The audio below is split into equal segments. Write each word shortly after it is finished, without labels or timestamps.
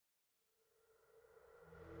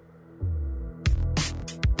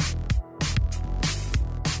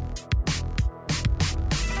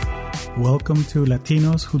Welcome to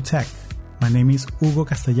Latinos Who Tech. My name is Hugo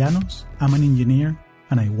Castellanos. I'm an engineer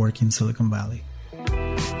and I work in Silicon Valley.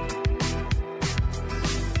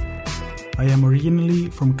 I am originally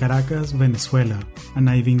from Caracas, Venezuela, and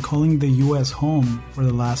I've been calling the US home for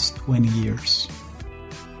the last 20 years.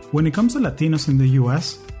 When it comes to Latinos in the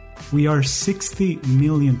US, we are 60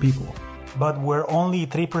 million people, but we're only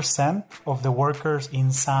 3% of the workers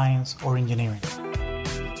in science or engineering.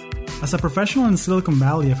 As a professional in Silicon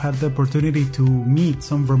Valley, I've had the opportunity to meet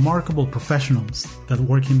some remarkable professionals that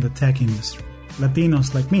work in the tech industry,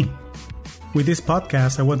 Latinos like me. With this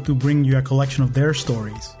podcast, I want to bring you a collection of their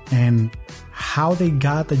stories and how they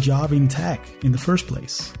got a job in tech in the first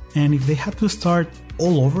place. And if they had to start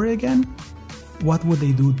all over again, what would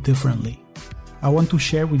they do differently? I want to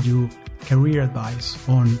share with you career advice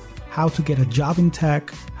on how to get a job in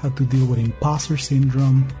tech, how to deal with imposter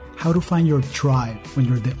syndrome, how to find your tribe when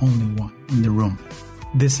you're the only one in the room.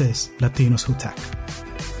 This is Latinos Who Tech.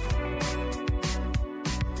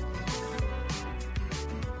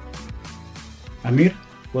 Amir,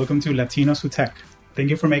 welcome to Latinos Who Tech.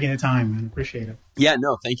 Thank you for making the time and appreciate it. Yeah,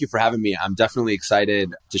 no, thank you for having me. I'm definitely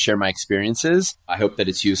excited to share my experiences. I hope that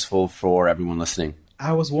it's useful for everyone listening.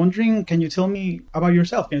 I was wondering, can you tell me about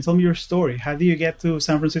yourself? Can you tell me your story? How do you get to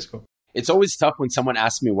San Francisco? It's always tough when someone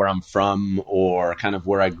asks me where I'm from or kind of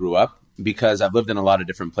where I grew up, because I've lived in a lot of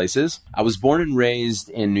different places. I was born and raised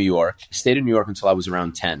in New York, stayed in New York until I was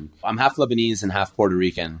around 10. I'm half Lebanese and half Puerto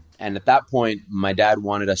Rican. And at that point, my dad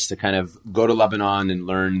wanted us to kind of go to Lebanon and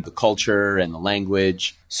learn the culture and the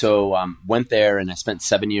language. So went there and I spent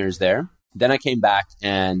 7 years there. Then I came back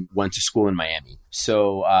and went to school in Miami.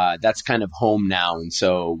 So that's kind of home now. And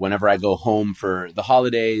so whenever I go home for the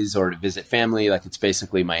holidays or to visit family, like it's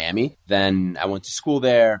basically Miami. Then I went to school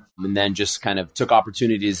there and then just kind of took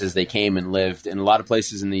opportunities as they came and lived in a lot of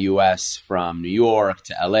places in the US, from New York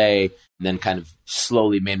to LA, and then kind of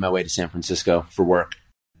slowly made my way to San Francisco for work.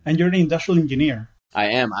 And you're an industrial engineer. I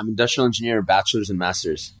am. I'm an industrial engineer, bachelor's and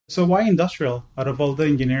master's. So why industrial out of all the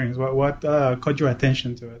engineering? What caught your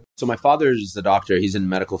attention to it? So my father is a doctor. He's in the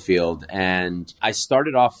medical field. And I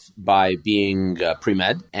started off by being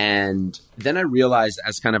pre-med. And then I realized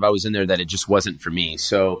as kind of I was in there that it just wasn't for me.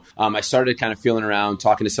 So I started kind of feeling around,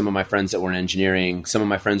 talking to some of my friends that were in engineering. Some of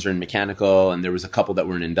my friends are in mechanical, and there was a couple that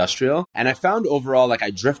were in industrial. And I found overall, like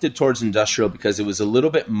I drifted towards industrial because it was a little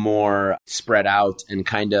bit more spread out and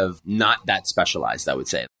kind of not that specialized, I would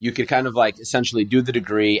say. You could kind of like essentially do the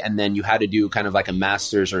degree, and then you had to do kind of like a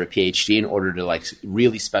master's or a PhD in order to like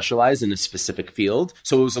really specialize in a specific field.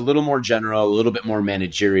 So it was a little more general, a little bit more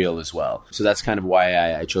managerial as well. So that's kind of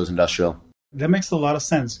why I chose industrial. That makes a lot of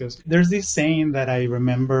sense, because there's this saying that I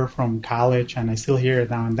remember from college, and I still hear it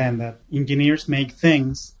now and then, that engineers make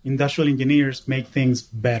things, industrial engineers make things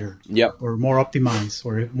better. Yep. Or more optimized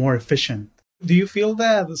or more efficient. Do you feel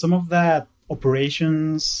that some of that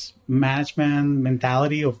operations management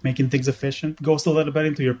mentality of making things efficient goes a little bit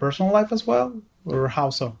into your personal life as well? Or how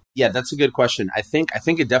so? Yeah, that's a good question. I think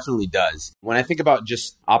it definitely does. When I think about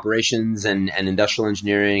just operations and industrial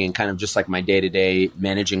engineering and kind of just like my day-to-day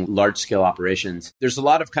managing large-scale operations, there's a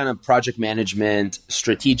lot of kind of project management,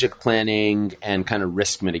 strategic planning, and kind of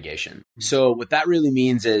risk mitigation. So what that really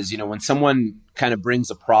means is, when someone kind of brings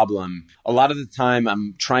a problem, a lot of the time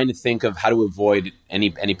I'm trying to think of how to avoid any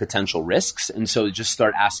potential risks. And so just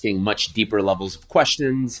start asking much deeper levels of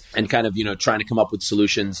questions and kind of, trying to come up with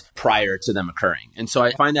solutions prior to them occurring. And so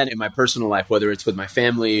I find that in my personal life, whether it's with my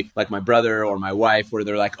family, like my brother or my wife, where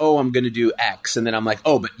they're like, oh, I'm going to do X. And then I'm like,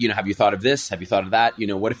 oh, but have you thought of this? Have you thought of that?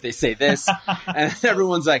 What if they say this? And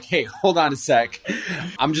everyone's like, hey, hold on a sec.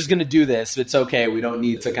 I'm just going to do this. It's okay. We don't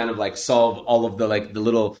need to kind of like solve all of the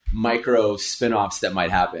little micro spin-offs that might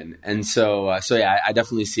happen. And so yeah, I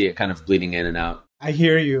definitely see it kind of bleeding in and out. I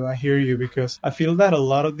hear you, because I feel that a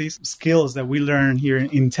lot of these skills that we learn here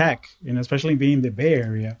in tech, especially being in the Bay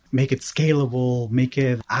Area, make it scalable, make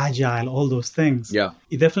it agile, all those things. Yeah.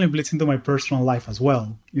 It definitely bleeds into my personal life as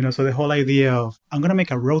well. So the whole idea of I'm going to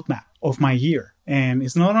make a roadmap of my year. And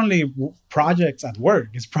it's not only projects at work,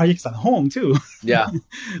 it's projects at home too. Yeah.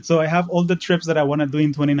 So I have all the trips that I want to do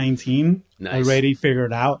in 2019 already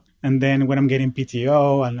figured out. And then when I'm getting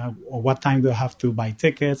PTO and what time do I have to buy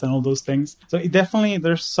tickets and all those things. So it definitely,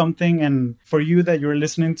 there's something. And for you that you're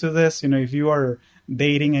listening to this, if you are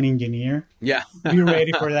dating an engineer, be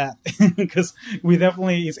ready for that. Because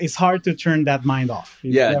it's hard to turn that mind off.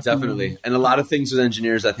 Definitely. And a lot of things with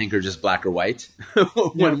engineers, I think, are just black or white.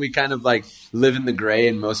 When we kind of like live in the gray,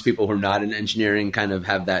 and most people who are not in engineering kind of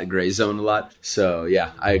have that gray zone a lot. So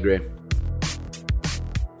yeah, I agree.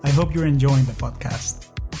 I hope you're enjoying the podcast.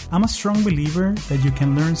 I'm a strong believer that you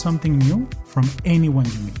can learn something new from anyone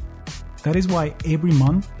you meet. That is why every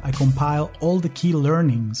month I compile all the key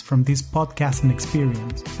learnings from this podcasting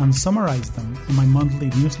experience and summarize them in my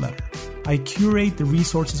monthly newsletter. I curate the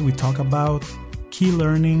resources we talk about, key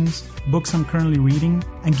learnings, books I'm currently reading,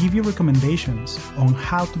 and give you recommendations on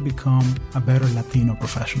how to become a better Latino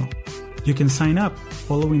professional. You can sign up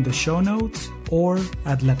following the show notes or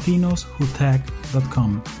at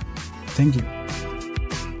latinoswhotech.com. Thank you.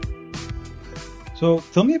 So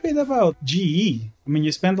tell me a bit about GE. I mean,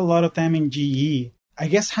 you spent a lot of time in GE. I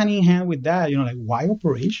guess hand in hand with that, why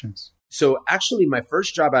operations? So actually, my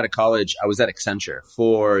first job out of college, I was at Accenture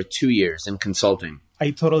for 2 years in consulting.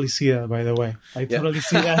 I totally see that, by the way. I totally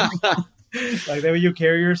see that. Like the way you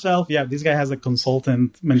carry yourself. Yeah, this guy has a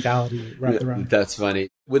consultant mentality wrapped around. That's funny.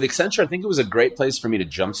 With Accenture, I think it was a great place for me to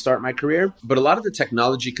jumpstart my career. But a lot of the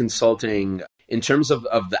technology consulting, in terms of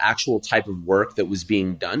the actual type of work that was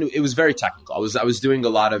being done, it was very technical. I was doing a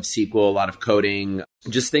lot of SQL, a lot of coding,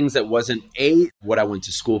 just things that wasn't A, what I went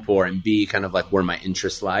to school for, and B, kind of like where my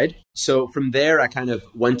interest lied. So from there, I kind of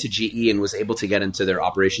went to GE and was able to get into their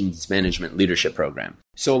operations management leadership program.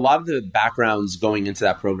 So a lot of the backgrounds going into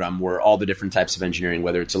that program were all the different types of engineering,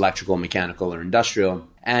 whether it's electrical, mechanical, or industrial.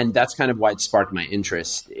 And that's kind of why it sparked my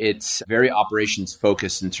interest. It's very operations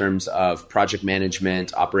focused in terms of project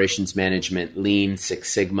management, operations management, Lean,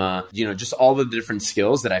 Six Sigma, just all the different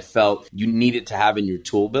skills that I felt you needed to have in your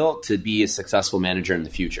tool belt to be a successful manager in the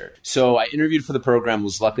future. So I interviewed for the program,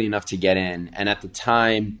 was lucky enough to get in. And at the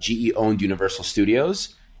time, GE owned Universal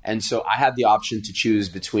Studios. And so I had the option to choose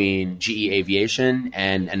between GE Aviation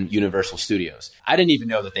and Universal Studios. I didn't even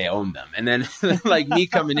know that they owned them. And then like me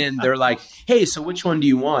coming in, they're like, hey, so which one do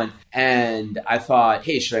you want? And I thought,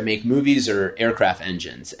 hey, should I make movies or aircraft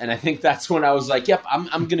engines? And I think that's when I was like, yep, I'm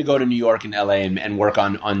going to go to New York and LA and work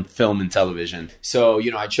on film and television. So,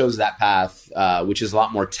 I chose that path, which is a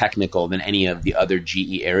lot more technical than any of the other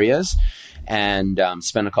GE areas, and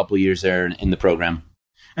spent a couple of years there in the program.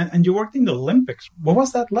 And you worked in the Olympics. What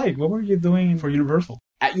was that like? What were you doing for Universal?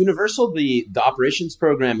 At Universal, the operations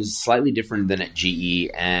program is slightly different than at GE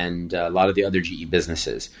and a lot of the other GE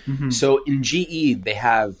businesses. Mm-hmm. So in GE, they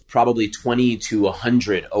have probably 20 to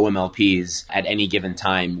 100 OMLPs at any given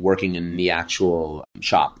time working in the actual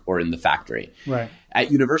shop or in the factory. Right.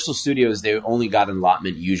 At Universal Studios, they only got an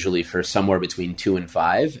allotment usually for somewhere between 2 and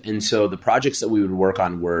 5. And so the projects that we would work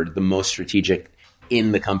on were the most strategic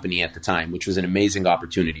in the company at the time, which was an amazing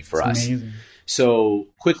opportunity for us. Amazing. So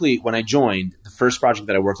quickly, when I joined, the first project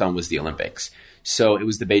that I worked on was the Olympics. So it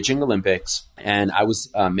was the Beijing Olympics, and I was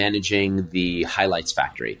managing the highlights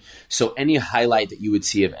factory. So any highlight that you would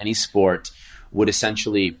see of any sport would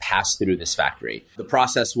essentially pass through this factory. The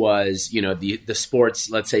process was, the sports,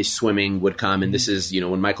 let's say swimming would come. And this is,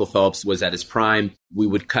 when Michael Phelps was at his prime, we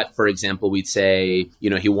would cut, for example, we'd say,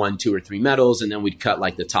 he won 2 or 3 medals, and then we'd cut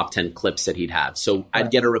like the top 10 clips that he'd have. So I'd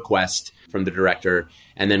get a request from the director,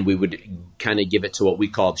 and then we would kind of give it to what we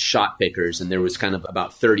called shot pickers. And there was kind of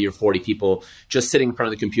about 30 or 40 people just sitting in front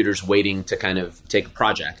of the computers waiting to kind of take a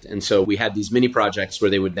project. And so we had these mini projects where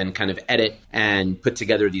they would then kind of edit and put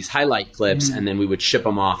together these highlight clips, and then we would ship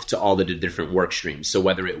them off to all the different work streams. So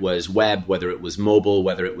whether it was web, whether it was mobile,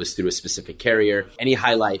 whether it was through a specific carrier, any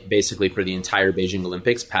highlight basically for the entire Beijing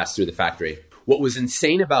Olympics passed through the factory. What was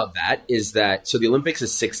insane about that is that, so the Olympics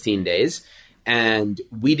is 16 days. And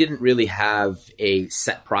we didn't really have a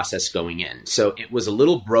set process going in. So it was a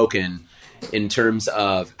little broken in terms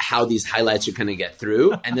of how these highlights are going to get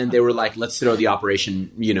through. And then they were like, let's throw the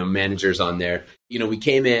operation, managers on there. We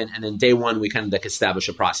came in, and then day one, we kind of established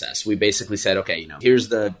a process. We basically said, okay, here's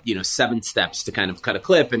the, 7 steps to kind of cut a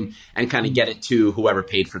clip and kind of get it to whoever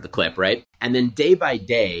paid for the clip, right? And then day by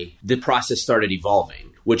day, the process started evolving,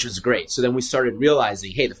 which was great. So then we started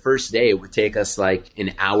realizing, hey, the first day it would take us like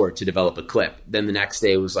an hour to develop a clip. Then the next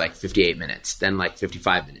day was like 58 minutes, then like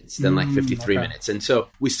 55 minutes, then like 53 minutes. And so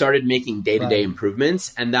we started making day-to-day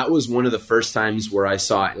improvements. And that was one of the first times where I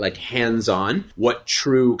saw like hands-on what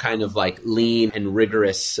true kind of like lean and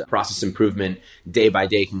rigorous process improvement day by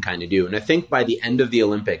day can kind of do. And I think by the end of the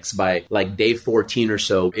Olympics, by like day 14 or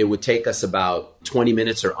so, it would take us about 20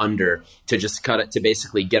 minutes or under to just cut it, to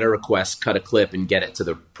basically get a request, cut a clip, and get it to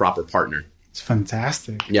the proper partner. It's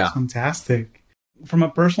fantastic. Yeah. It's fantastic. From a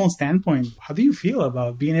personal standpoint, how do you feel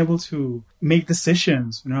about being able to make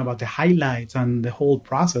decisions, about the highlights and the whole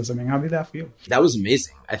process? I mean, how did that feel? That was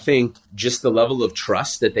amazing. I think just the level of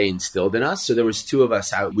trust that they instilled in us. So there was 2 of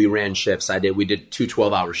us out. We ran shifts. We did 2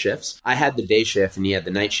 12-hour shifts. I had the day shift and he had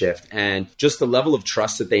the night shift. And just the level of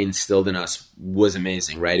trust that they instilled in us was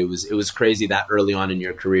amazing, right? It was crazy that early on in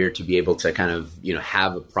your career to be able to kind of,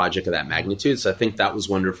 have a project of that magnitude. So I think that was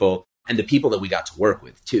wonderful. and the people that we got to work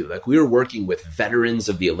with too. Like we were working with veterans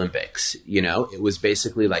of the Olympics, it was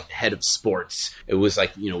basically like the head of sports. It was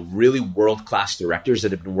like, really world-class directors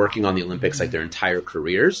that have been working on the Olympics like their entire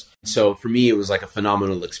careers. So for me, it was like a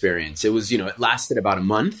phenomenal experience. It was, it lasted about a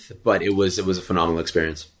month, but it was a phenomenal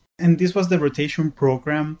experience. And this was the rotation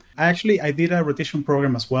program. I did a rotation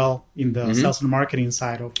program as well in the sales and marketing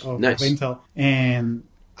side of Intel. And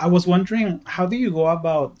I was wondering, how do you go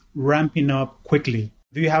about ramping up quickly?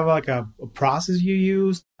 Do you have like a process you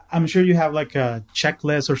use? I'm sure you have like a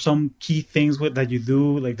checklist or some key things that you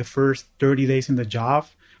do like the first 30 days in the job.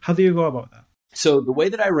 How do you go about that? So the way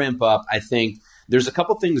that I ramp up, I think there's a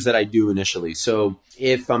couple things that I do initially. So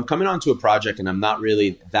if I'm coming onto a project and I'm not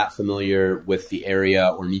really that familiar with the area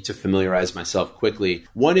or need to familiarize myself quickly,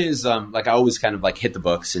 one is I always kind of like hit the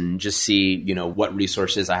books and just see, what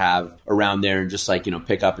resources I have around there and just like,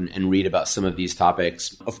 pick up and read about some of these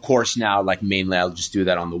topics. Of course, now like mainly I'll just do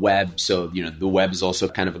that on the web. So, the web is also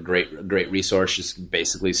kind of a great resource. Just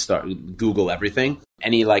basically Google everything.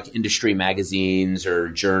 Any like industry magazines or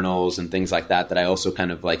journals and things like that I also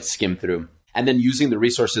kind of like skim through. And then using the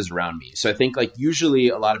resources around me. So I think like usually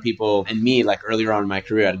a lot of people and me, like earlier on in my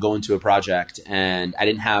career, I'd go into a project and I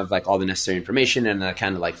didn't have like all the necessary information and I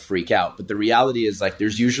kind of like freak out. But the reality is like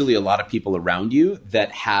there's usually a lot of people around you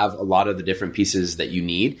that have a lot of the different pieces that you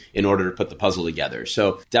need in order to put the puzzle together.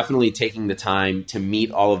 So definitely taking the time to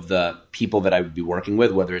meet all of the people that I would be working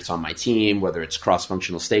with, whether it's on my team, whether it's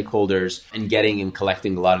cross-functional stakeholders, and getting and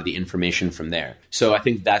collecting a lot of the information from there. So I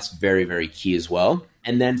think that's very, very key as well.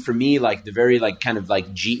 And then for me, like the very like kind of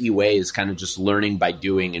like GE way is kind of just learning by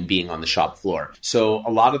doing and being on the shop floor. So a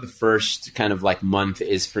lot of the first kind of like month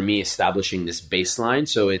is for me establishing this baseline.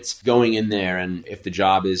 So it's going in there, and if the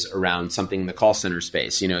job is around something in the call center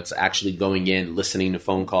space, it's actually going in, listening to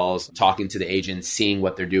phone calls, talking to the agents, seeing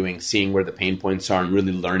what they're doing, seeing where the pain points are, and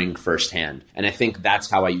really learning firsthand. And I think that's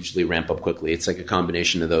how I usually ramp up quickly. It's like a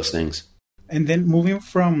combination of those things. And then moving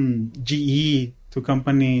from GE to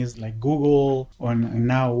companies like Google and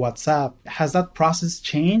now WhatsApp, has that process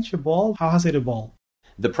changed, evolved? How has it evolved?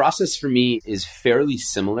 The process for me is fairly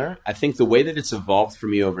similar. I think the way that it's evolved for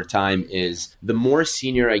me over time is the more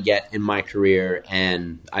senior I get in my career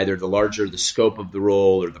and either the larger the scope of the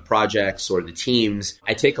role or the projects or the teams,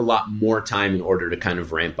 I take a lot more time in order to kind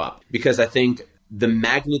of ramp up. Because I think the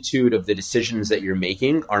magnitude of the decisions that you're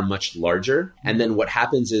making are much larger. And then what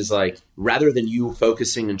happens is like, rather than you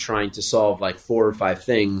focusing and trying to solve like 4 or 5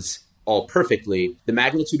 things all perfectly, the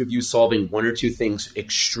magnitude of you solving 1 or 2 things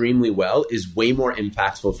extremely well is way more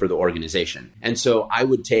impactful for the organization. And so I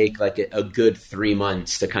would take like a good 3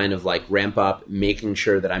 months to kind of like ramp up, making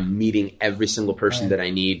sure that I'm meeting every single person that I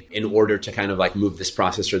need in order to kind of like move this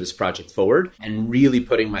process or this project forward, and really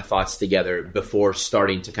putting my thoughts together before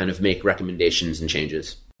starting to kind of make recommendations and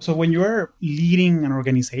changes. So when you're leading an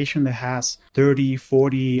organization that has 30,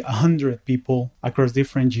 40, 100 people across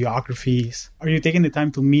different geographies, are you taking the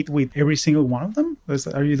time to meet with every single one of them?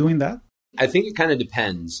 Are you doing that? I think it kind of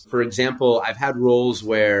depends. For example, I've had roles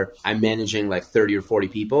where I'm managing like 30 or 40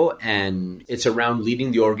 people, and it's around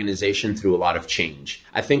leading the organization through a lot of change.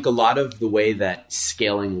 I think a lot of the way that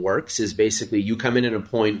scaling works is basically you come in at a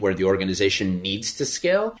point where the organization needs to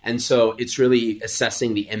scale. And so it's really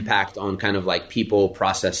assessing the impact on kind of like people,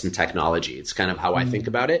 process, and technology. It's kind of how I think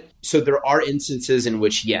about it. So there are instances in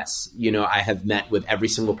which, yes, I have met with every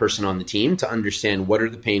single person on the team to understand what are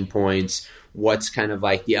the pain points, what's kind of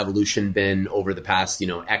like the evolution been over the past,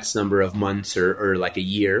 X number of months or like a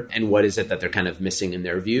year, and what is it that they're kind of missing in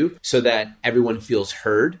their view, so that everyone feels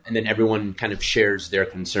heard, and then everyone kind of shares their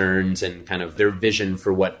concerns and kind of their vision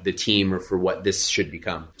for what the team or for what this should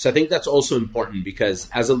become. So I think that's also important, because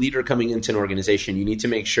as a leader coming into an organization, you need to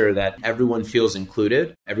make sure that everyone feels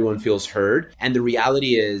included, everyone feels heard. And the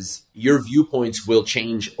reality is your viewpoints will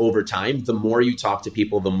change over time. The more you talk to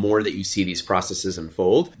people, the more that you see these processes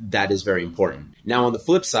unfold. That is very important. Now, on the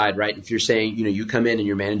flip side, right, if you're saying, you come in and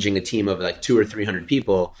you're managing a team of like 200 or 300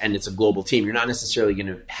 people and it's a global team, you're not necessarily going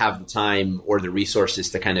to have the time or the resources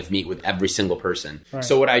to kind of meet with every single person. Right.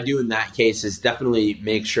 So what I do in that case is definitely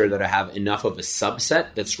make sure that I have enough of a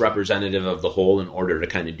subset that's representative of the whole in order to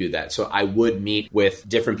kind of do that. So I would meet with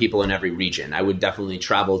different people in every region. I would definitely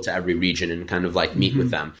travel to every region and kind of like meet with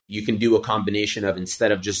them. You can do a combination of,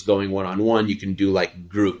 instead of just going one-on-one, you can do like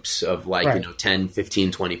groups of like, 10,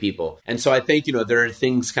 15, 20 people. And so I think, there are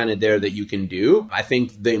things kind of there that you can do. I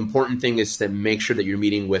think the important thing is to make sure that you're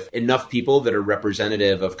meeting with enough people that are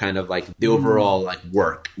representative of kind of like the overall like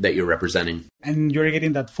work that you're representing. And you're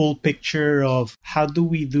getting that full picture of how do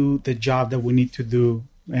we do the job that we need to do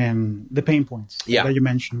and the pain points that you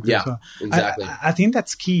mentioned. Yeah, exactly. I think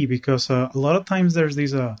that's key because a lot of times there's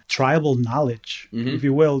this tribal knowledge, if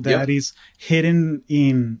you will, that is hidden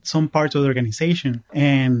in some parts of the organization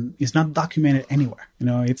and it's not documented anywhere.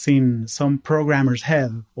 It's in some programmer's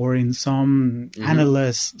head or in some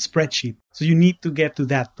analyst's spreadsheet. So you need to get to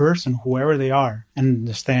that person, whoever they are, and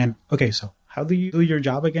understand, okay, so how do you do your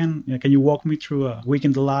job again? Can you walk me through a week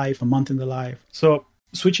in the life, a month in the life? So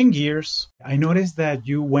switching gears, I noticed that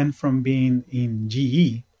you went from being in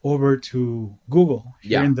GE over to Google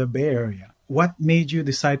here in the Bay Area. What made you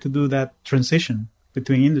decide to do that transition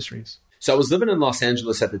between industries? So I was living in Los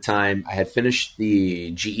Angeles at the time. I had finished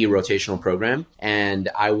the GE rotational program, and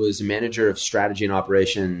I was a manager of strategy and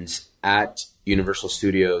operations at Universal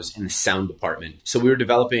Studios in the sound department. So we were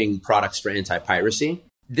developing products for anti-piracy.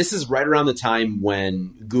 This is right around the time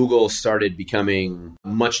when Google started becoming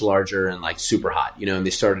much larger and like super hot, and they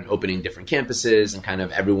started opening different campuses and kind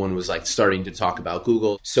of everyone was like starting to talk about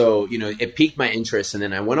Google. So, it piqued my interest. And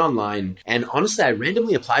then I went online and honestly, I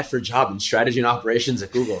randomly applied for a job in strategy and operations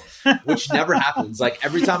at Google, which never happens. Like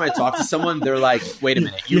every time I talk to someone, they're like, wait a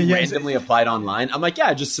minute, you randomly applied online? I'm like, yeah,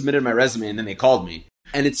 I just submitted my resume and then they called me.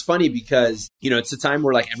 And it's funny because, it's a time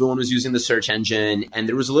where like everyone was using the search engine and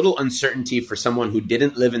there was a little uncertainty for someone who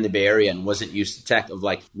didn't live in the Bay Area and wasn't used to tech of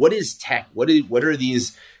like, what is tech? What are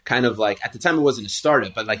these kind of like, at the time it wasn't a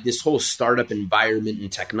startup, but like this whole startup environment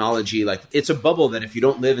and technology, like it's a bubble that if you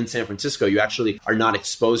don't live in San Francisco, you actually are not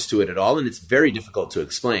exposed to it at all. And it's very difficult to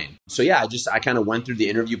explain. So yeah, I kind of went through the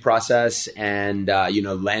interview process and,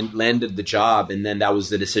 landed the job. And then that was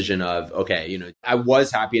the decision of, okay, I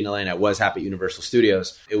was happy in Atlanta. I was happy at Universal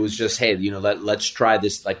Studios. It was just, hey, let's try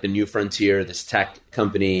this, like the new frontier, this tech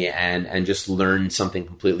company and just learn something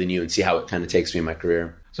completely new and see how it kind of takes me in my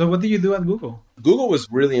career. So what did you do at Google? Google was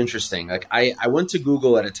really interesting. Like I went to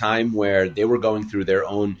Google at a time where they were going through their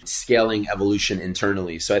own scaling evolution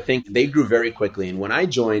internally. So I think they grew very quickly. And when I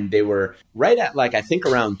joined, they were right at like, I think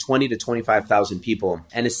around 20 to 25,000 people.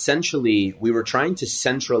 And essentially we were trying to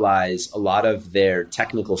centralize a lot of their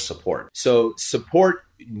technical support. So support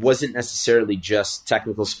wasn't necessarily just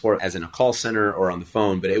technical support as in a call center or on the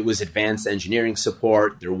phone, but it was advanced engineering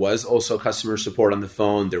support. There was also customer support on the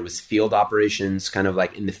phone. There was field operations, kind of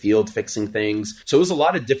like in the field fixing things. So it was a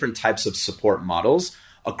lot of different types of support models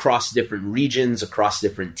across different regions, across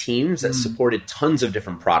different teams that supported tons of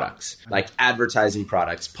different products, like advertising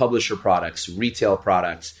products, publisher products, retail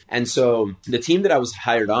products. And so the team that I was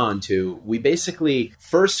hired on to, we basically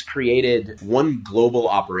first created one global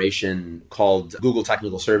operation called Google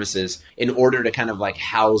Technical Services in order to kind of like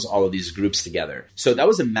house all of these groups together. So that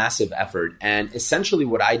was a massive effort. And essentially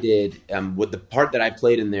what I did, what the part that I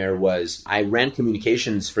played in there was I ran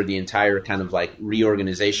communications for the entire kind of like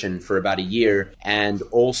reorganization for about a year and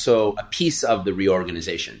also a piece of the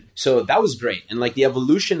reorganization. So that was great. And like the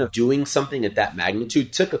evolution of doing something at that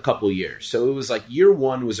magnitude took a couple years. So it was like year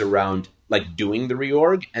one was around like doing the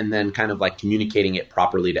reorg and then kind of like communicating it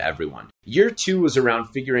properly to everyone. Year two was around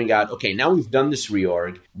figuring out, okay, now we've done this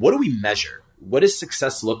reorg. What do we measure? What does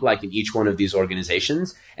success look like in each one of these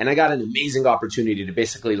organizations? And I got an amazing opportunity to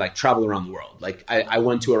basically like travel around the world. Like I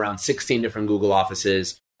went to around 16 different Google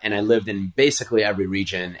offices. And I lived in basically every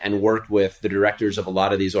region and worked with the directors of a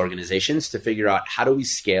lot of these organizations to figure out how do we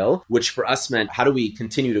scale, which for us meant how do we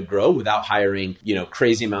continue to grow without hiring,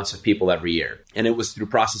 crazy amounts of people every year. And it was through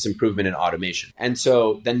process improvement and automation. And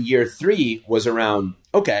so then year three was around,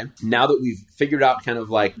 okay, now that we've figured out kind of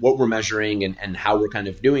like what we're measuring and how we're kind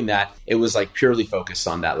of doing that, it was like purely focused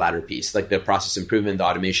on that latter piece, like the process improvement, the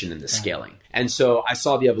automation, and the scaling. And so I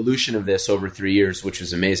saw the evolution of this over 3 years, which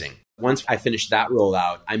was amazing. Once I finished that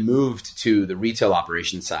rollout, I moved to the retail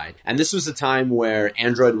operations side. And this was a time where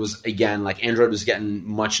Android was getting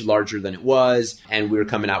much larger than it was. And we were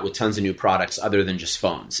coming out with tons of new products other than just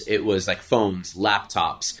phones. It was like phones,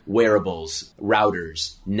 laptops, wearables,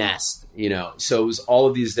 routers, Nest, so it was all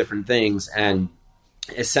of these different things. And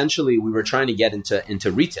essentially we were trying to get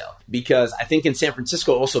into retail because I think in San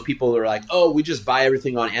Francisco also people are like, oh, we just buy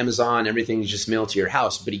everything on Amazon, everything is just mailed to your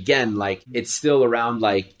house. But again, like it's still around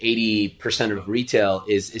like 80% of retail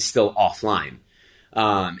is still offline.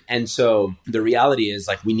 And so the reality is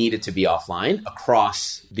like we need it to be offline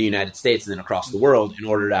across the United States and then across the world in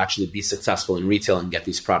order to actually be successful in retail and get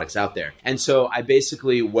these products out there. And so I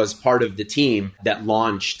basically was part of the team that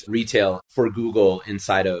launched retail for Google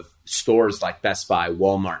inside of stores like Best Buy,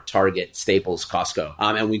 Walmart, Target, Staples, Costco.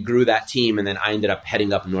 And we grew that team. And then I ended up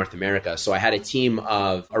heading up North America. So I had a team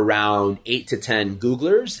of around 8 to 10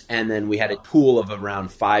 Googlers. And then we had a pool of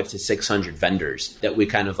around 500 to 600 vendors that we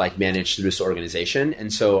kind of like managed through this organization.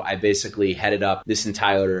 And so I basically headed up this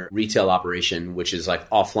entire retail operation, which is like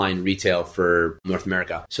offline retail for North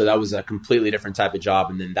America. So that was a completely different type of job.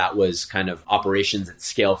 And then that was kind of operations at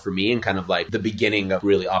scale for me and kind of like the beginning of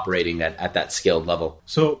really operating at that scaled level.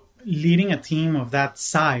 So leading a team of that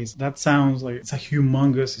size, that sounds like it's a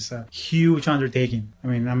huge undertaking. I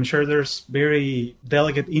mean, I'm sure there's very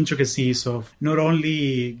delicate intricacies of not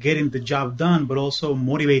only getting the job done, but also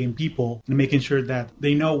motivating people and making sure that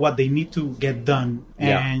they know what they need to get done.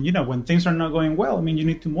 And, you know, when things are not going well, I mean, you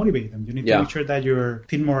need to motivate them. You need to make sure that your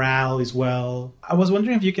team morale is well. I was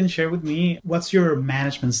wondering if you can share with me, what's your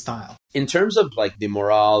management style? In terms of like the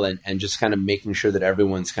morale and just kind of making sure that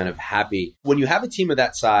everyone's kind of happy, when you have a team of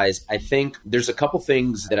that size, I think there's a couple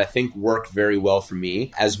things that I think work very well for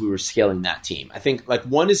me as we were scaling that team. I think like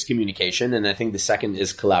one is communication, and I think the second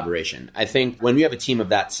is collaboration. I think when you have a team of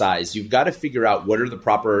that size, you've got to figure out what are the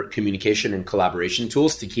proper communication and collaboration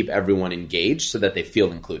tools to keep everyone engaged so that they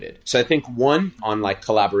feel included. So I think one on like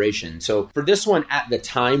collaboration. So for this one, at the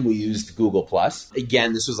time, we used Google+.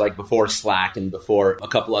 Again, this was like before Slack and before a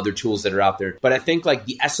couple other tools that are out there. But I think like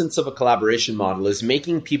the essence of a collaboration model is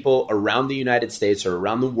making people around the United States or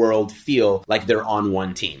around the world feel like they're on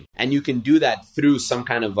one team. And you can do that through some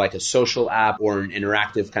kind of like a social app or an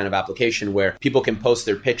interactive kind of application where people can post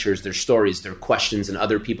their pictures, their stories, their questions, and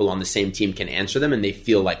other people on the same team can answer them and they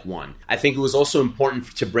feel like one. I think it was also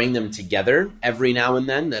important to bring them together every now and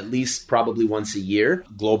then, at least probably once a year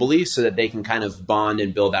globally, so that they can kind of bond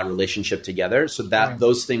and build that relationship together. So that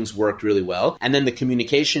those things worked really well. And then the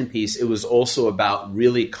communication piece, it was also about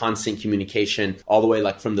really constant communication all the way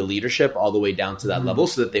like from the leadership all the way down to that level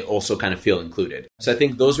so that they also kind of feel included. So I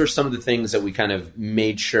think those were some of the things that we kind of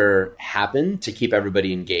made sure happened to keep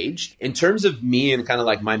everybody engaged. In terms of me and kind of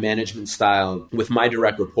like my management style with my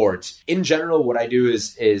direct reports, in general, what I do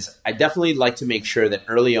is I definitely like to make sure that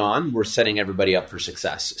early on we're setting everybody up for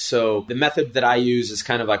success. So the method that I use is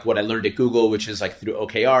kind of like what I learned at Google, which is like through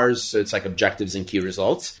OKRs. So it's like objectives and key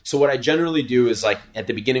results. So what I generally do is like at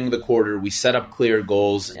the beginning of the quarter, we set up clear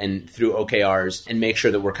goals and through OKRs and make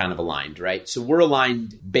sure that we're kind of aligned, right? So we're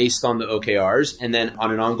aligned based on the OKRs. And then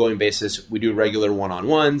on an ongoing basis, we do regular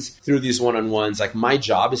one-on-ones. Through these one-on-ones, like my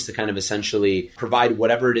job is to kind of essentially provide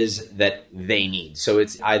whatever it is that they need. So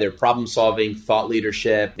it's either problem solving, thought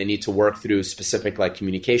leadership. They need to work through specific like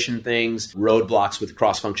communication things, roadblocks with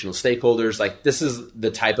cross-functional stakeholders. Like this is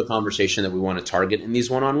the type of conversation that we want to target in these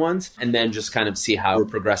one-on-ones and then just kind of see how we're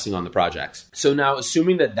progressing on the projects. So now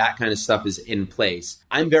assuming that that kind of stuff is in place,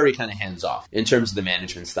 I'm very kind of hands-off in terms of the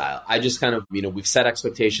management style. I just kind of, we've set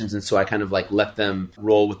expectations. And so I kind of like let them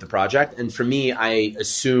roll with the project. And for me, I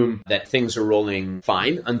assume that things are rolling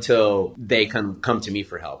fine until they come to me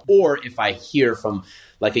for help. Or if I hear from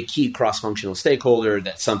like a key cross-functional stakeholder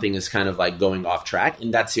that something is kind of like going off track.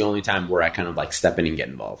 And that's the only time where I kind of like step in and get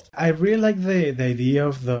involved. I really like the idea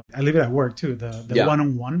of I live it at work too, the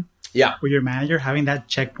one-on-one. Yeah. With your manager, having that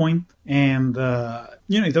checkpoint. And,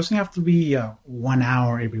 it doesn't have to be 1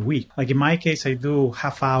 hour every week. Like in my case, I do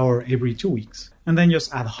half hour every 2 weeks. And then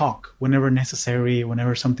just ad hoc whenever necessary,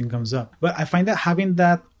 whenever something comes up. But I find that having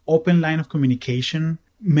that open line of communication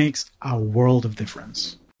makes a world of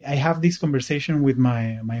difference. I have this conversation with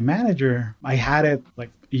my manager. I had it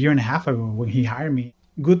like a year and a half ago when he hired me.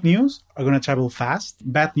 Good news are going to travel fast.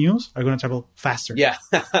 Bad news are going to travel faster. Yeah.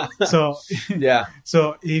 So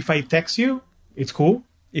if I text you, it's cool.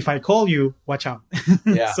 If I call you, watch out.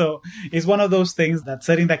 Yeah. So it's one of those things that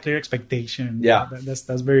setting that clear expectation. Yeah.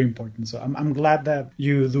 That's very important. So I'm glad that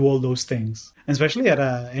you do all those things, and especially at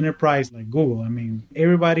an enterprise like Google. I mean,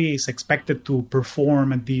 everybody is expected to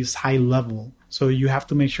perform at this high level. So you have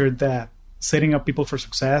to make sure that setting up people for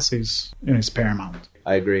success is paramount.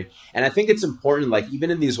 I agree. And I think it's important, like even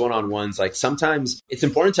in these one-on-ones, like sometimes it's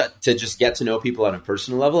important to just get to know people on a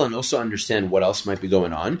personal level and also understand what else might be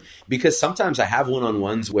going on. Because sometimes I have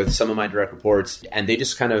one-on-ones with some of my direct reports and they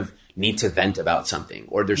just kind of need to vent about something,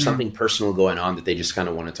 or there's something personal going on that they just kind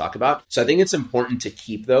of want to talk about. So I think it's important to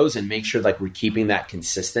keep those and make sure like we're keeping that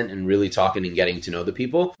consistent and really talking and getting to know the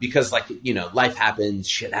people, because like, life happens,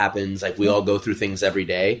 shit happens. Like we all go through things every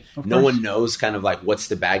day. No one knows kind of like what's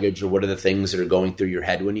the baggage or what are the things that are going through your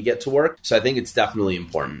head when you get to work. So I think it's definitely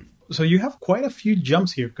important. So you have quite a few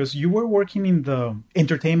jumps here because you were working in the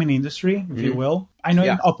entertainment industry, if you will. I know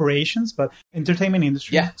in operations, but entertainment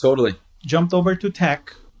industry. Yeah, totally. Jumped over to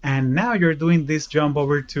tech. And now you're doing this jump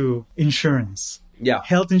over to insurance.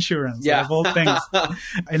 health insurance of all things.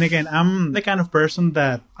 And again, I'm the kind of person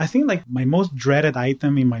that I think like my most dreaded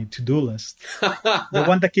item in my to-do list, the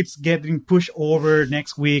one that keeps getting pushed over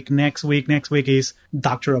next week is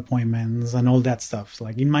doctor appointments and all that stuff. So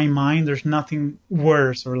like in my mind, there's nothing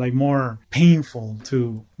worse or like more painful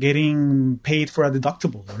to getting paid for a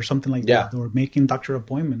deductible or something like that, or making doctor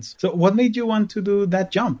appointments. So what made you want to do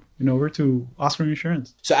that jump over to Oscar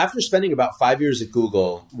Insurance? So after spending about 5 years at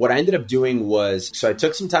Google, what I ended up doing was, so I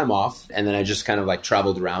took some time off and then I just kind of like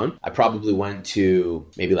traveled around. I probably went to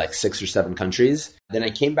maybe like 6 or 7 countries. Then I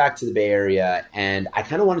came back to the Bay Area and I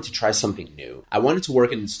kind of wanted to try something new. I wanted to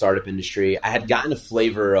work in the startup industry. I had gotten a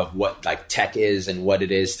flavor of what like tech is and what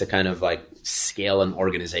it is to kind of like scale an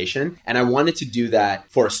organization. And I wanted to do that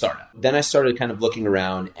for a startup. Then I started kind of looking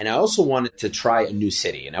around and I also wanted to try a new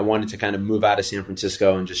city. And I wanted to kind of move out of San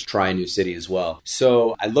Francisco and just try a new city as well.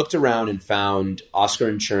 So I looked around and found Oscar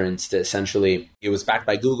Insurance to essentially, it was backed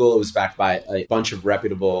by Google. It was backed by a bunch of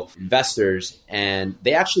reputable investors. And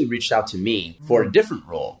they actually reached out to me for a different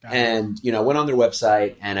role. And, I went on their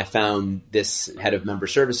website and I found this head of member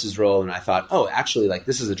services role. And I thought, oh, actually, like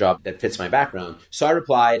this is a job that fits my background. So I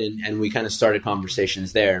replied and we kind of started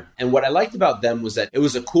conversations there. And what I liked about them was that it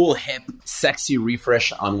was a cool, hip, sexy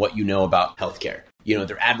refresh on what you know about healthcare.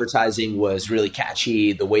 Their advertising was really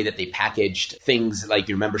catchy. The way that they packaged things like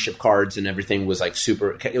your membership cards and everything was like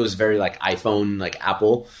super, it was very like iPhone, like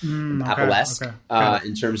Apple-esque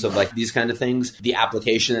in terms of like these kind of things. The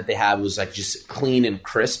application that they had was like just clean and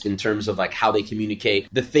crisp in terms of like how they communicate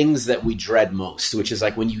the things that we dread most, which is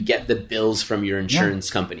like when you get the bills from your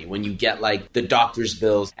insurance company, when you get like the doctor's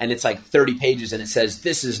bills and it's like 30 pages and it says,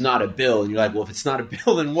 this is not a bill. And you're like, well, if it's not a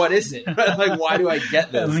bill, then what is it? Like, why do I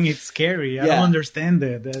get this? I think it's scary. I don't understand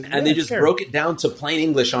it. And they just broke it down to plain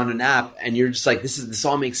English on an app, and you're just like, this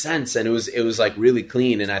all makes sense. And it was like really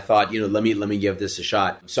clean. And I thought, let me give this a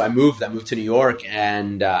shot. So I moved to New York,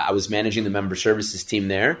 and I was managing the member services team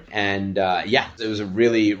there. And it was a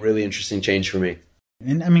really, really interesting change for me.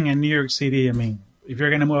 And in New York City, if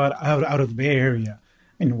you're gonna move out of the Bay Area,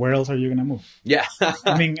 where else are you gonna move? Yeah.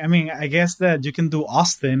 I guess that you can do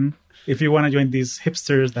Austin if you want to join these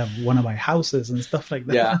hipsters that want to buy houses and stuff like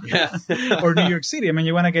that. Yeah. Or New York City.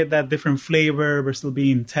 You want to get that different flavor, but still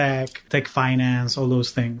be in tech finance, all those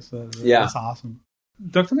things. That's awesome.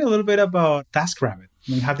 Talk to me a little bit about TaskRabbit.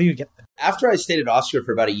 How do you get there? After I stayed at Oscar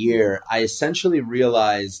for about a year, I essentially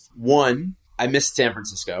realized, one, I missed San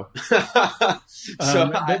Francisco. The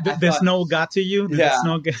snow got to you?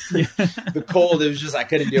 The cold, it was just, I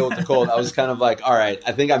couldn't deal with the cold. I was kind of like, all right,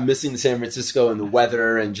 I think I'm missing San Francisco and the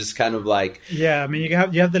weather and just kind of like... Yeah, you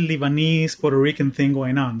have the Lebanese, Puerto Rican thing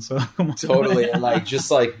going on. So come on. Totally. And like,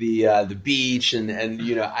 just like the beach and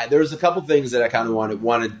there was a couple things that I kind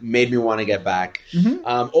of made me want to get back.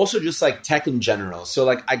 Mm-hmm. Also just like tech in general. So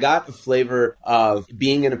like I got a flavor of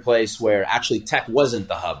being in a place where actually tech wasn't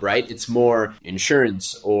the hub, right? It's more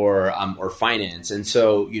insurance or finance. And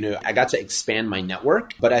so, I got to expand my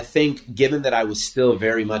network. But I think given that I was still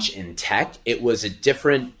very much in tech, it was a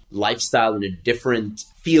different lifestyle and a different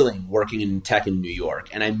feeling working in tech in New York.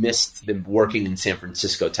 And I missed the working in San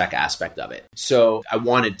Francisco tech aspect of it. So I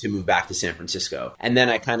wanted to move back to San Francisco. And then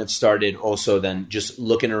I kind of started also then just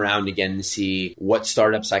looking around again to see what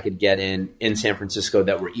startups I could get in San Francisco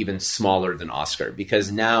that were even smaller than Oscar.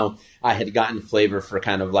 Because now I had gotten flavor for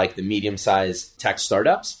kind of like the medium-sized tech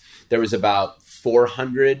startups. There was about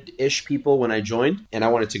 400-ish people when I joined, and I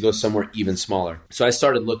wanted to go somewhere even smaller. So I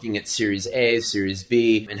started looking at Series A, Series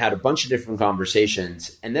B, and had a bunch of different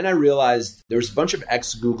conversations. And then I realized there was a bunch of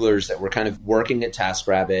ex-Googlers that were kind of working at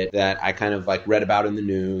TaskRabbit that I kind of like read about in the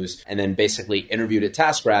news and then basically interviewed at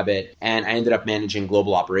TaskRabbit. And I ended up managing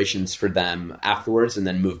global operations for them afterwards and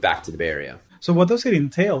then moved back to the Bay Area. So what does it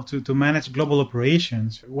entail to manage global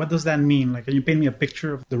operations? What does that mean? Like, can you paint me a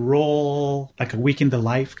picture of the role, like a week in the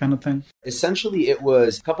life kind of thing? Essentially, it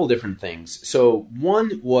was a couple different things. So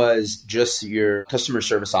one was just your customer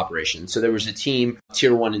service operations. So there was a team,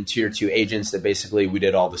 tier 1 and tier 2 agents that basically we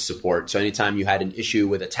did all the support. So anytime you had an issue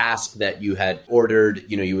with a task that you had ordered,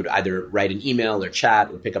 you would either write an email or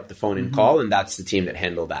chat or pick up the phone and call, and that's the team that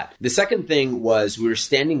handled that. The second thing was we were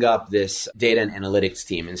standing up this data and analytics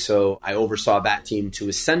team. And so I oversaw that team to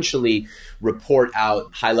essentially report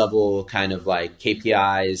out high-level kind of like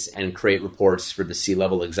KPIs and create reports for the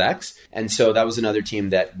C-level execs. And so that was another team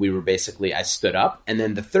that I stood up. And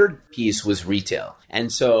then the third piece was retail.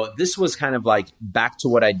 And so this was kind of like back to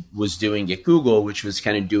what I was doing at Google, which was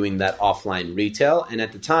kind of doing that offline retail. And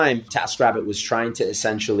at the time, TaskRabbit was trying to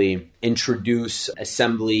essentially introduce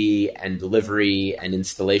assembly and delivery and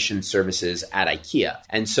installation services at IKEA.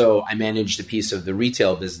 And so I managed a piece of the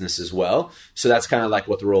retail business as well. So that's kind of like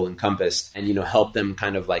what the role encompassed, and, help them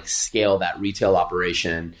kind of like scale that retail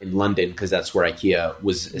operation in London, because that's where IKEA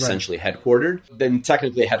was essentially headquartered. Then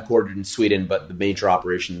technically headquartered in Sweden, but the major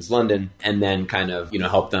operation is London, and then kind of,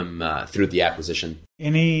 help them through the acquisition.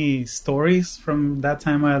 Any stories from that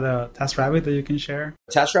time at TaskRabbit that you can share?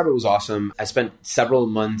 TaskRabbit was awesome. I spent several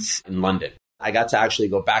months in London. I got to actually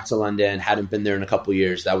go back to London, hadn't been there in a couple of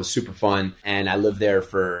years. That was super fun. And I lived there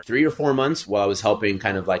for 3 or 4 months while I was helping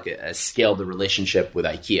kind of like scale the relationship with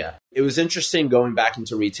IKEA. It was interesting going back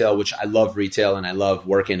into retail, which I love retail and I love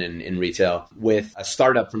working in retail, with a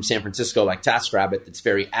startup from San Francisco like TaskRabbit that's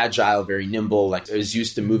very agile, very nimble, like I was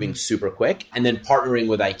used to moving super quick. And then partnering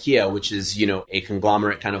with IKEA, which is, a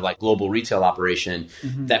conglomerate kind of like global retail operation,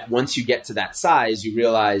 that once you get to that size, you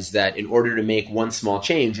realize that in order to make one small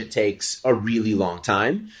change, it takes a really long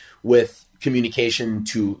time with communication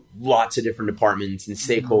to lots of different departments and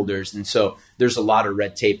stakeholders. And so there's a lot of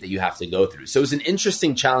red tape that you have to go through. So it was an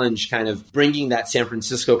interesting challenge kind of bringing that San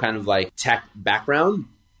Francisco kind of like tech background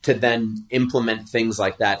to then implement things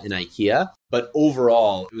like that in IKEA. But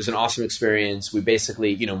overall, it was an awesome experience. We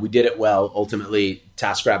basically, we did it well. Ultimately,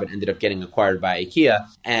 TaskRabbit ended up getting acquired by IKEA,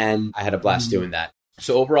 and I had a blast doing that.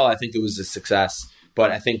 So overall, I think it was a success. But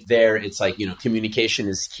I think there, it's like, communication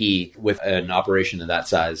is key with an operation of that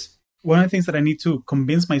size. One of the things that I need to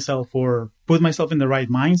convince myself or put myself in the right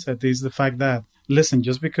mindset is the fact that, listen,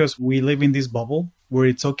 just because we live in this bubble where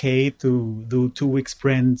it's okay to do 2-week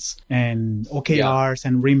sprints and OKRs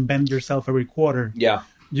and reinvent yourself every quarter. Yeah.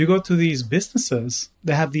 You go to these businesses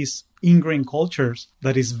that have these ingrained cultures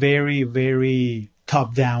that is very, very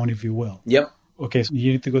top down, if you will. Yep. Okay, so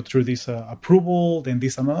you need to go through this approval, then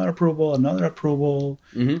this another approval,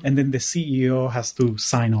 and then the CEO has to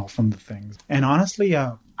sign off on the things. And honestly,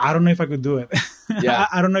 I don't know if I could do it. Yeah.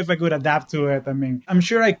 I don't know if I could adapt to it. I mean, I'm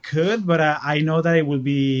sure I could, but I know that it will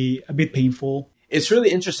be a bit painful. It's really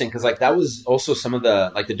interesting because like that was also some of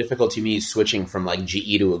the like the difficulty me switching from like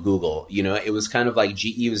GE to a Google. It was kind of like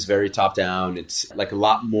GE was very top down. It's like a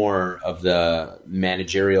lot more of the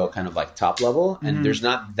managerial kind of like top level. And there's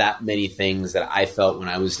not that many things that I felt when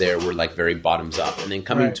I was there were like very bottoms up. And then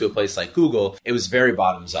coming to a place like Google, it was very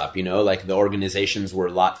bottoms up, like the organizations were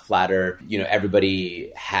a lot flatter.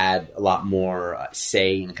 Everybody had a lot more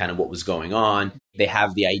say in kind of what was going on. They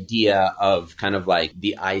have the idea of kind of like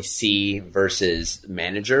the IC versus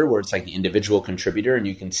manager, where it's like the individual contributor and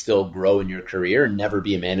you can still grow in your career and never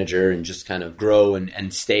be a manager and just kind of grow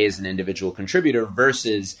and stay as an individual contributor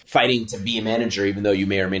versus fighting to be a manager, even though you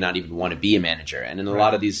may or may not even want to be a manager. And in a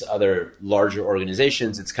lot of these other larger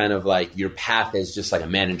organizations, it's kind of like your path is just like a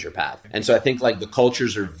manager path. And so I think like the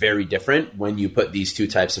cultures are very different when you put these two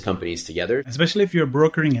types of companies together. Especially if you're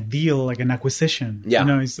brokering a deal, like an acquisition.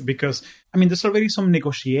 Yeah. It's because, there's already some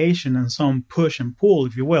negotiation and some push and pull,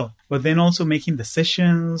 if you will, but then also making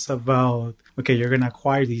decisions about, okay, you're going to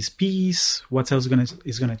acquire this piece. What else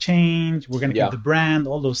is going to change? We're going to keep the brand,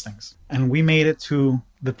 all those things. And we made it to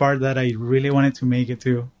the part that I really wanted to make it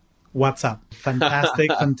to. WhatsApp.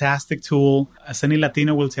 Fantastic tool. As any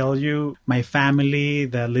Latino will tell you, my family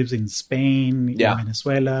that lives in Spain, in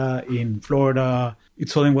Venezuela, in Florida,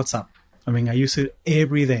 it's all in WhatsApp. I use it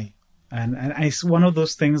every day. And it's one of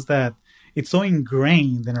those things that it's so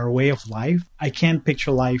ingrained in our way of life. I can't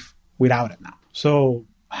picture life without it now. So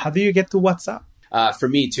how do you get to WhatsApp? For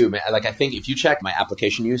me too, man. Like I think if you check my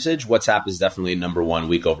application usage, WhatsApp is definitely number one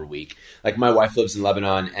week over week. Like my wife lives in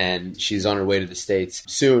Lebanon and she's on her way to the States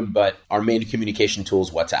soon, but our main communication tool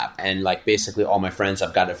is WhatsApp. And like basically all my friends,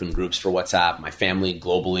 I've got different groups for WhatsApp, my family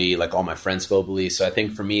globally, like all my friends globally. So I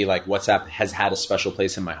think for me, like WhatsApp has had a special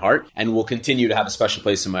place in my heart and will continue to have a special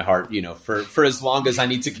place in my heart, for as long as I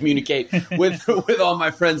need to communicate with all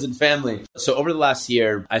my friends and family. So over the last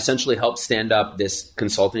year, I essentially helped stand up this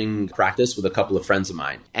consulting practice with a couple of friends of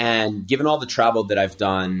mine. And given all the travel that I've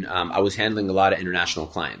done, I was handling a lot of international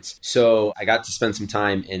clients. So I got to spend some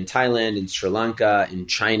time in Thailand, in Sri Lanka, in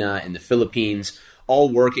China, in the Philippines, all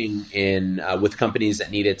working with companies that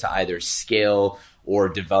needed to either scale or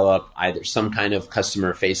develop either some kind of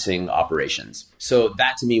customer-facing operations. So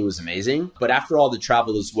that to me was amazing. But after all the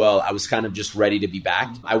travel as well, I was kind of just ready to be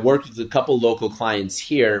back. I worked with a couple local clients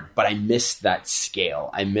here, but I missed that scale.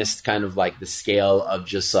 I missed kind of like the scale of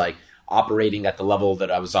just like operating at the level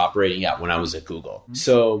that I was operating at when I was at Google.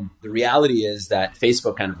 So the reality is that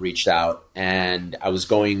Facebook kind of reached out and I was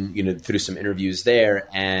going, through some interviews there.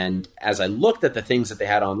 And as I looked at the things that they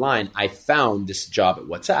had online, I found this job at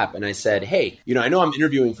WhatsApp. And I said, hey, I know I'm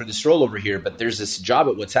interviewing for this role over here, but there's this job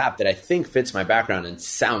at WhatsApp that I think fits my background and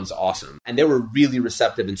sounds awesome. And they were really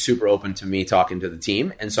receptive and super open to me talking to the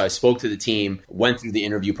team. And so I spoke to the team, went through the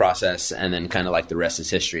interview process, and then kind of like the rest is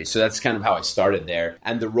history. So that's kind of how I started there.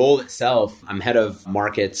 And the role itself, I'm head of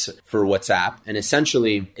markets for WhatsApp. And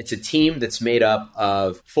essentially, it's a team that's made up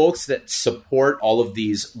of folks that support all of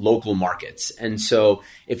these local markets. And so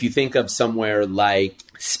if you think of somewhere like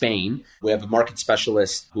Spain, we have a market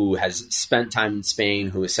specialist who has spent time in Spain,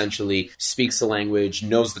 who essentially speaks the language,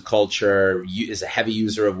 knows the culture, is a heavy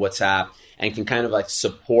user of WhatsApp, and can kind of like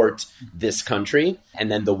support this country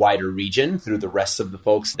and then the wider region through the rest of the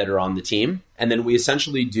folks that are on the team. And then we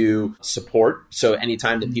essentially do support. So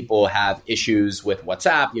anytime that people have issues with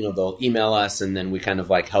WhatsApp, they'll email us and then we kind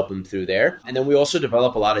of like help them through there. And then we also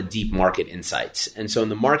develop a lot of deep market insights. And so in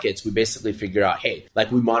the markets, we basically figure out, hey,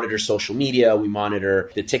 like we monitor social media, we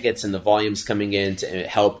monitor the tickets and the volumes coming in to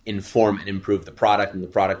help inform and improve the product and the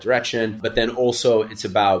product direction. But then also it's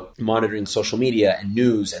about monitoring social media and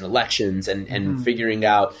news and elections and figuring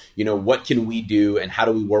out, what can we do and how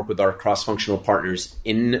do we work with our cross-functional partners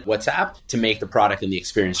in WhatsApp to make the product and the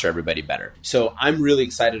experience for everybody better. So I'm really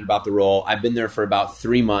excited about the role. I've been there for about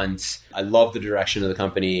 3 months. I love the direction of the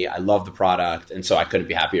company. I love the product. And so I couldn't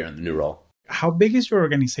be happier in the new role. How big is your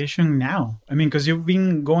organization now? I mean, because you've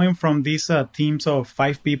been going from these teams of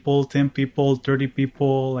 5 people, 10 people, 30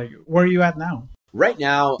 people. Like, where are you at now? Right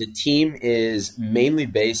now, the team is mainly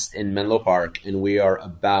based in Menlo Park, and we are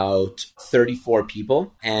about 34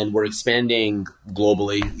 people, and we're expanding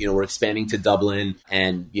globally. We're expanding to Dublin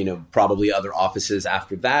and, probably other offices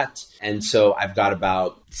after that. And so I've got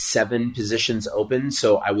about 7 positions open.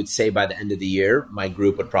 So I would say by the end of the year, my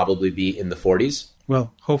group would probably be in the 40s.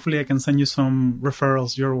 Well, hopefully I can send you some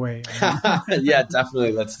referrals your way. Yeah,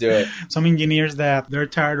 definitely. Let's do it. Some engineers that they're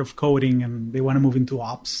tired of coding and they want to move into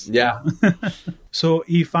ops. Yeah. So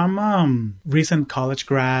if I'm a recent college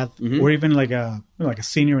grad or even like a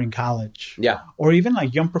senior in college, or even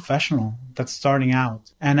like young professional that's starting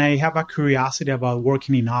out, and I have a curiosity about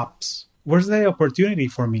working in ops, where's the opportunity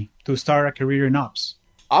for me to start a career in ops?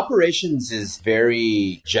 Operations is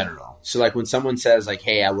very general. So like when someone says like,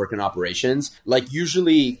 hey, I work in operations, like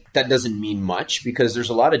usually that doesn't mean much because there's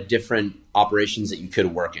a lot of different operations that you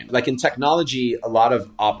could work in. Like in technology, a lot of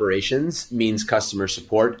operations means customer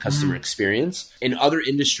support, customer experience. In other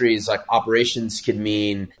industries, like operations could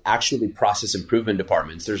mean actually process improvement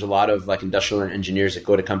departments. There's a lot of like industrial engineers that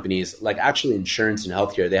go to companies like actually insurance and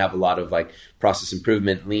healthcare. They have a lot of like process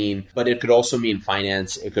improvement, lean, but it could also mean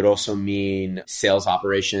finance. It could also mean sales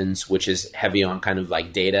operations, which is heavy on kind of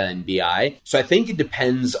like data and BI. So I think it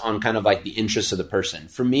depends on kind of like the interests of the person.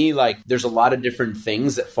 For me, like there's a lot of different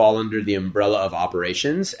things that fall under the umbrella of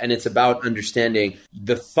operations. And it's about understanding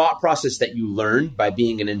the thought process that you learn by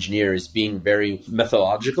being an engineer is being very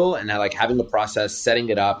methodological and like having a process, setting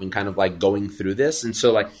it up and kind of like going through this. And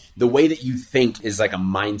so like the way that you think is like a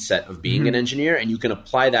mindset of being an engineer, and you can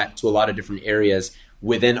apply that to a lot of different areas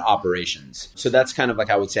within operations. So that's kind of like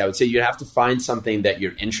I would say you have to find something that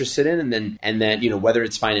you're interested in and then whether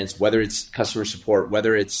it's finance, whether it's customer support,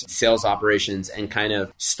 whether it's sales operations, and kind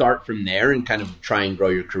of start from there and kind of try and grow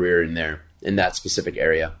your career in that specific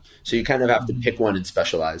area. So you kind of have to pick one and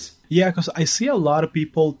specialize. Yeah, because I see a lot of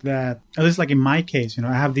people that, at least like in my case,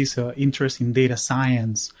 I have this interest in data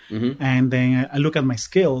science. And then I look at my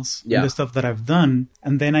skills and the stuff that I've done.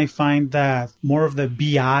 And then I find that more of the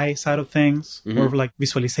BI side of things, more of like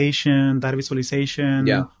visualization, data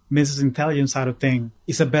visualization, business intelligence side of thing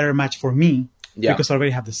is a better match for me because I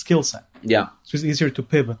already have the skill set. Yeah. So it's easier to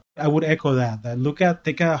pivot. I would echo that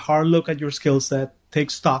take a hard look at your skill set,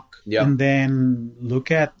 take stock, and then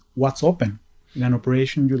look at what's open in an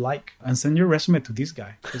operation you like and send your resume to this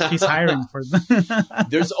guy because he's hiring for them.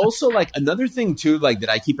 There's also like another thing too, like that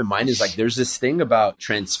I keep in mind is like there's this thing about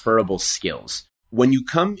transferable skills. When you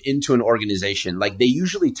come into an organization, like they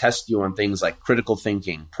usually test you on things like critical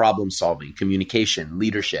thinking, problem solving, communication,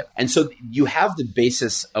 leadership. And so you have the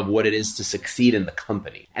basis of what it is to succeed in the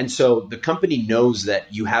company. And so the company knows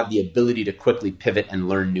that you have the ability to quickly pivot and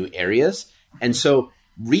learn new areas. And so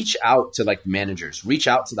reach out to like managers, reach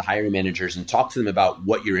out to the hiring managers and talk to them about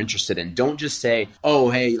what you're interested in. Don't just say,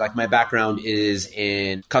 oh, hey, like my background is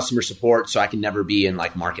in customer support, so I can never be in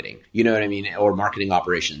like marketing, you know what I mean? Or marketing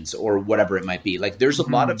operations or whatever it might be. Like there's a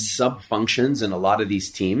lot of sub functions in a lot of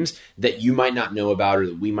these teams that you might not know about or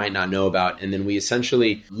that we might not know about. And then we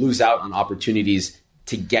essentially lose out on opportunities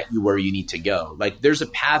to get you where you need to go. Like there's a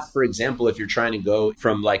path, for example, if you're trying to go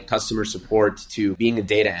from like customer support to being a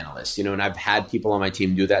data analyst, you know, and I've had people on my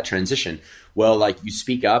team do that transition. Well, like you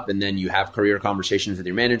speak up and then you have career conversations with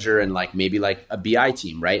your manager and like maybe like a BI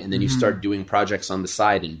team, right? And then you start doing projects on the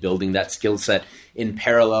side and building that skill set in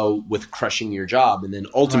parallel with crushing your job. And then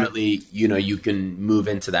ultimately, you know, you can move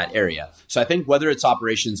into that area. So I think whether it's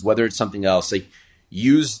operations, whether it's something else, like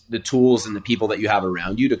use the tools and the people that you have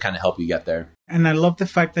around you to kind of help you get there. And I love the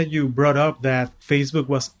fact that you brought up that Facebook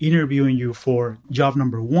was interviewing you for job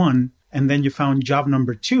number 1, and then you found job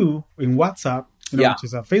number 2 in WhatsApp, which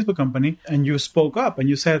is a Facebook company, and you spoke up and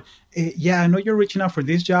you said, I know you're reaching out for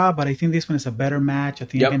this job, but I think this one is a better match. I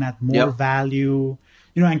think I can add more value,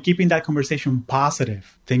 and keeping that conversation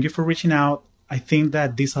positive. Thank you for reaching out. I think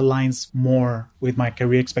that this aligns more with my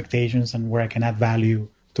career expectations and where I can add value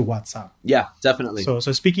to WhatsApp. Yeah, definitely. So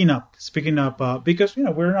speaking up, because,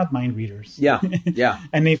 we're not mind readers. Yeah.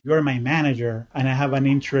 And if you're my manager and I have an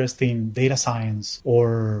interest in data science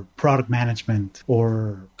or product management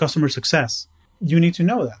or customer success, you need to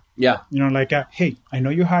know that. Yeah. Hey, I know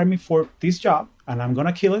you hired me for this job and I'm going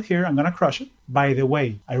to kill it here. I'm going to crush it. By the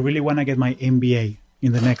way, I really want to get my MBA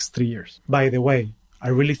in the next 3 years. By the way, I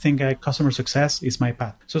really think customer success is my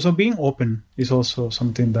path. So being open is also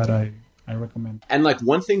something that I recommend. And like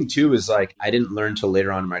one thing too is like, I didn't learn till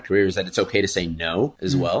later on in my career is that it's okay to say no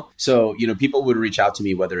as well. So, people would reach out to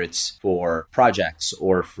me, whether it's for projects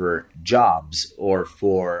or for jobs or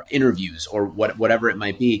for interviews or whatever it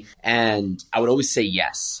might be. And I would always say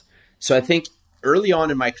yes. So I think early on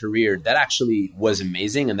in my career, that actually was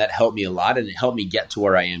amazing and that helped me a lot and it helped me get to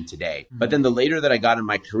where I am today. But then the later that I got in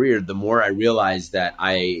my career, the more I realized that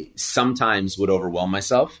I sometimes would overwhelm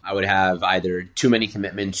myself. I would have either too many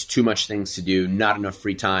commitments, too much things to do, not enough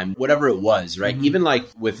free time, whatever it was, right? Even like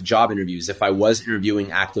with job interviews, if I was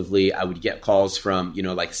interviewing actively, I would get calls from,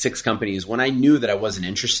 like 6 companies when I knew that I wasn't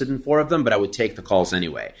interested in 4 of them, but I would take the calls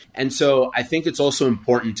anyway. And so I think it's also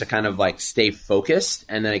important to kind of like stay focused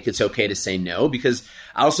and then it's okay to say no. Because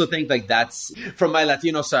I also think like that's from my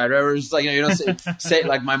Latino side, right? Where it's like, say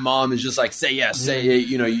like my mom is just like, say yes, say,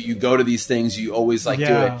 you go to these things, you always like do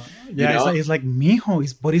it. Yeah, it's like, mijo,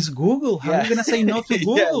 it's Google. How are you going to say no to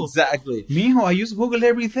Google? Yeah, exactly. Mijo, I use Google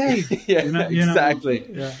every day. Exactly.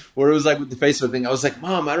 Yeah. Where it was like with the Facebook thing, I was like,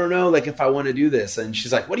 Mom, I don't know, like if I want to do this. And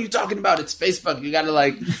she's like, what are you talking about? It's Facebook. You got to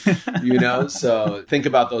like, so think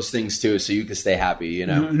about those things too, so you can stay happy,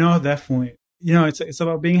 No, definitely. It's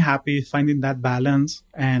about being happy, finding that balance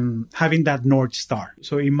and having that North Star.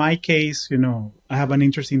 So in my case, I have an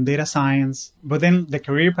interest in data science, but then the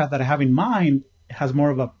career path that I have in mind has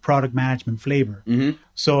more of a product management flavor.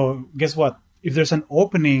 So guess what? If there's an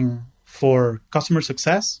opening for customer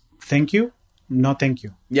success, thank you. No, thank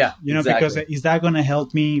you. Yeah, exactly. Because is that going to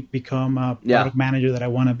help me become a product manager that I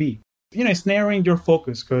want to be? It's narrowing your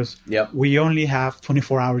focus because we only have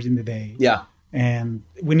 24 hours in the day. Yeah. And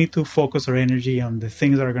we need to focus our energy on the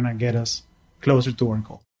things that are going to get us closer to our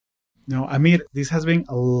goal. Amir, this has been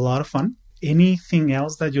a lot of fun. Anything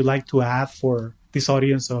else that you'd like to add for this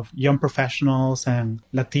audience of young professionals and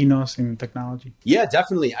Latinos in technology? Yeah,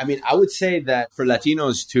 definitely. I mean, I would say that for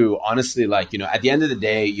Latinos too, honestly, like, at the end of the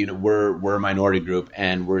day, we're a minority group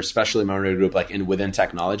and we're especially a minority group like within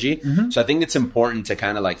technology. So I think it's important to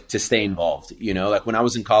kind of like to stay involved. Like when I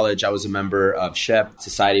was in college, I was a member of SHEP,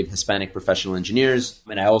 Society of Hispanic Professional Engineers,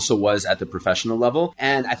 and I also was at the professional level.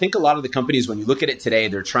 And I think a lot of the companies, when you look at it today,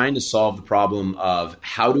 they're trying to solve the problem of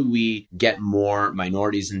how do we get more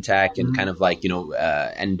minorities in tech and kind of like,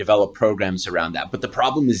 and develop programs around that. But the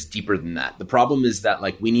problem is deeper than that. The problem is that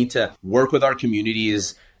like we need to work with our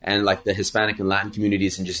communities and like the Hispanic and Latin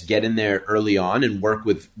communities and just get in there early on and work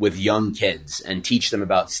with young kids and teach them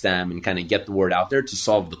about STEM and kind of get the word out there to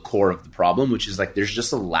solve the core of the problem, which is like there's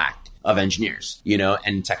just a lack of engineers,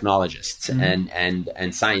 and technologists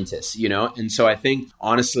and scientists, And so I think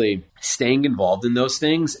honestly, staying involved in those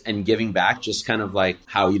things and giving back, just kind of like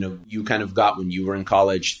how, you kind of got when you were in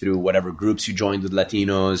college through whatever groups you joined with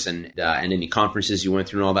Latinos and any conferences you went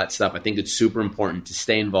through and all that stuff. I think it's super important to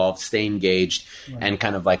stay involved, stay engaged, and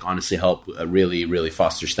kind of like honestly help really, really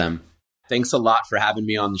foster STEM. Thanks a lot for having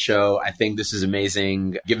me on the show. I think this is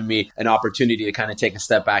amazing, giving me an opportunity to kind of take a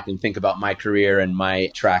step back and think about my career and my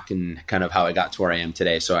track and kind of how I got to where I am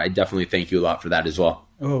today. So I definitely thank you a lot for that as well.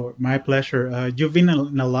 Oh, my pleasure. You've been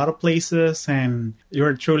in a lot of places and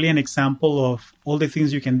you're truly an example of all the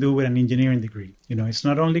things you can do with an engineering degree. It's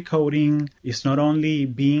not only coding, it's not only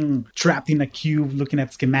being trapped in a cube looking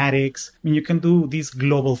at schematics. I mean, you can do these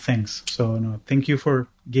global things. So thank you for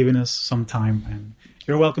giving us some time and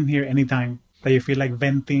you're welcome here anytime. that you feel like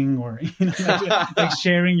venting or like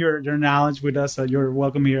sharing your knowledge with us, you're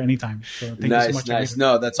welcome here anytime. So thank you so much. Nice.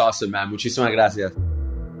 No, that's awesome, man. Muchísimas gracias.